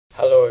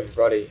Hello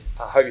everybody,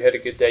 I hope you had a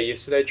good day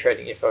yesterday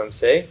trading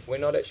FOMC. We're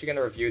not actually going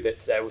to review that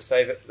today, we'll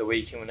save it for the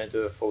weekend when I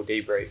do a full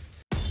debrief.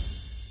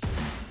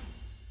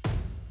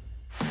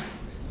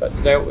 But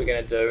today what we're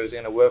going to do is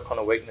we're going to work on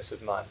a weakness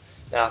of mine.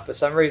 Now for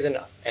some reason,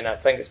 and I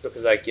think it's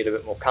because I get a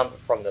bit more comfort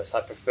from this, I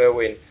prefer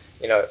when,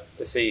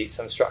 to see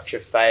some structure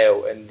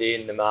fail and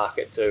then the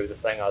market do the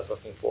thing I was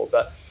looking for.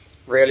 But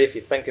really if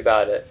you think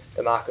about it,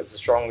 the market's the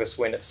strongest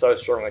when it's so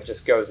strong it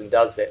just goes and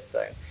does that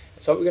thing.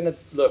 So what we're going to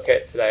look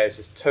at today is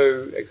just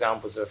two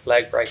examples of a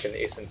flag break in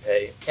the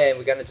S&P, and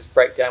we're going to just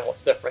break down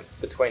what's different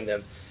between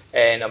them.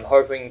 And I'm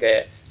hoping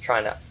that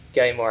trying to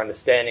gain more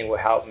understanding will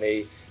help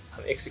me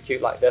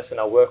execute like this, and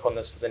I'll work on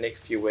this for the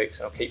next few weeks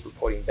and I'll keep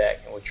reporting back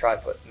and we'll try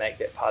to make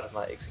that part of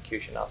my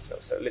execution arsenal.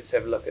 So let's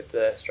have a look at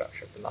the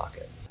structure of the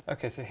market.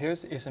 Okay, so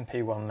here's the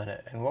S&P 1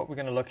 minute, and what we're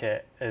going to look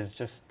at is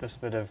just this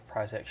bit of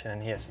price action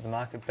in here. So the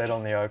market bid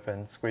on the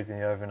open, squeezing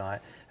the overnight,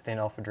 then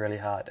offered really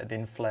hard. It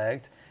then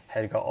flagged,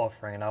 had got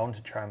offering, and I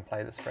wanted to try and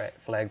play this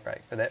flag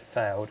break, but that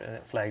failed and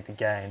it flagged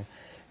again,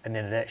 and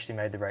then it actually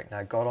made the break. Now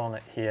I got on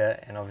it here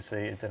and obviously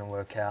it didn't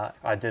work out.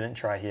 I didn't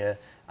try here,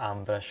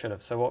 but I should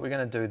have. So what we're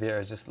going to do there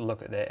is just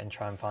look at that and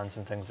try and find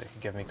some things that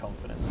could give me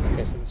confidence.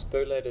 Okay, so the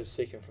spool ladder is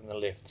second from the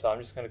left, so I'm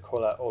just going to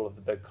call out all of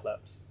the big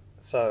clips.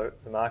 So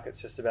the market's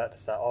just about to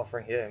start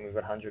offering here, and we've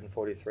got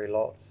 143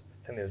 lots.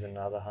 I think there was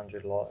another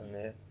 100 lot in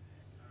there.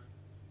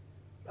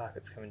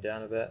 Market's coming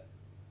down a bit.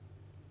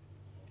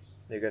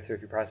 There you go through a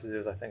few prices. There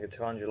was, I think, a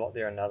 200 lot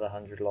there, another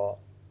 100 lot.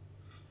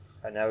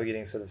 Right now we're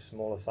getting sort of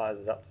smaller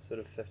sizes up to sort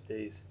of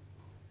 50s.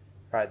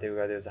 Right, there we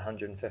go. There's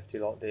 150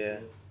 lot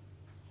there,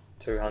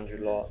 200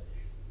 lot,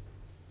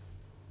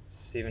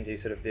 70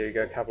 sort of, there you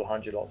go, a couple of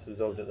 100 lots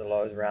absorbed at the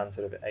lows, around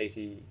sort of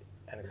 80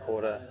 and a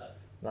quarter.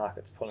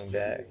 Market's pulling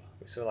back.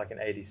 We saw like an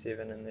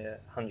 87 in there,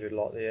 100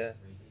 lot there,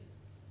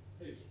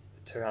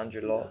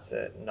 200 lots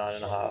at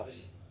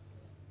 9.5s.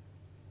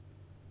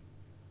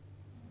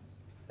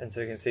 And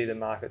so you can see the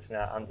market's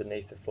now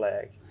underneath the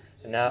flag.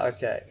 And now,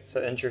 okay,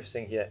 so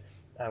interesting here.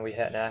 We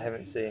now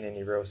haven't seen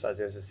any real size.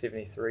 There was a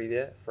 73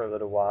 there for a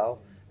little while,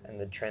 and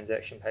the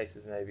transaction pace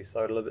has maybe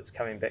slowed a little bit. It's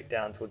coming back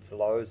down towards the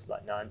lows,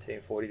 like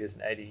 1940, there's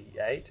an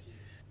 88.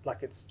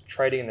 Like it's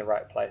trading in the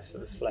right place for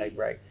this flag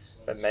break,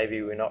 but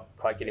maybe we're not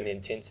quite getting the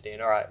intensity.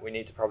 And all right, we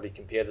need to probably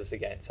compare this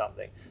against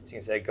something. So you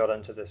can say I got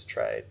into this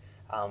trade,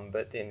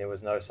 but then there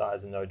was no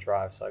size and no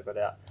drive, so I got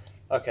out.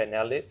 Okay,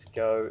 now let's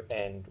go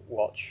and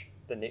watch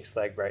the next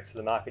flag break. So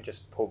the market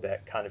just pulled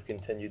back, kind of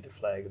continued the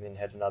flag, and then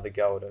had another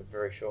go at it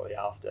very shortly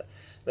after.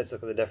 Let's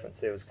look at the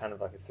difference. There was kind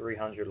of like a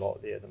 300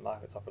 lot there. The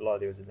market's off a low.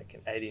 There was like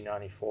an 80,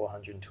 94,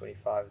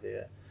 125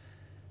 there.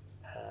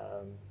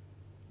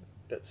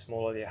 Bit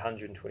smaller there,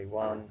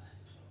 121,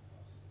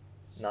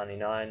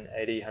 99,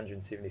 80,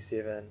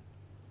 177.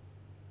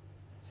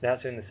 So now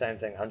it's doing the same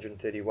thing,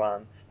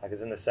 131. Like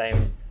it's in the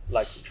same,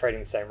 like trading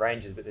the same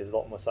ranges, but there's a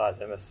lot more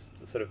size. I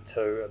missed sort of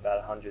two, about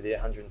 100 there,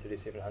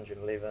 137,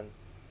 111.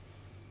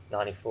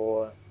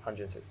 94,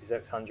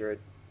 166, 100,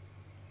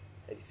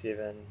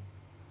 87.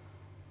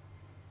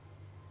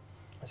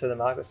 So the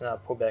market's now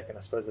pulled back, and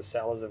I suppose the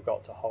sellers have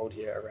got to hold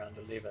here around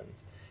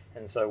 11s.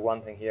 And so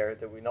one thing here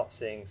that we're not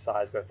seeing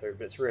size go through,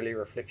 but it's really a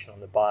reflection on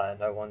the buyer.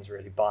 No one's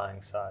really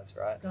buying size,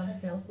 right? And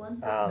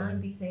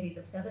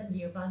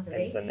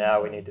so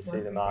now we need to see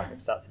the market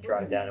start to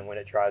drive down, and when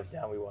it drives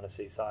down, we want to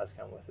see size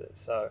come with it.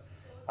 So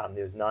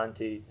there was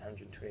 90,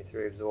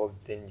 123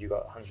 absorbed, then you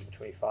got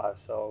 125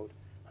 sold,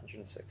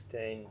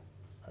 116,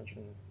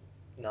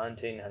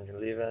 119,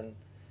 111, and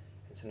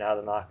so now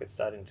the market's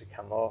starting to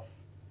come off.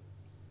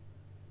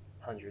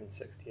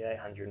 168,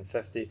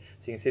 150.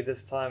 So you can see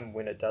this time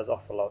when it does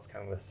offer lots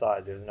coming with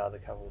size, there's another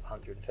couple of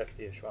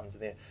 150-ish ones in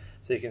there.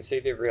 So you can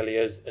see there really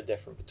is a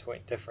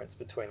difference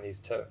between these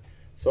two.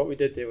 So what we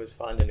did there was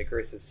find an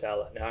aggressive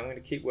seller. Now I'm going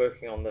to keep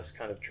working on this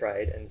kind of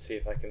trade and see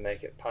if I can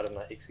make it part of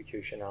my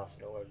execution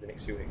arsenal over the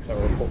next few weeks.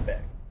 I'll report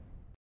back.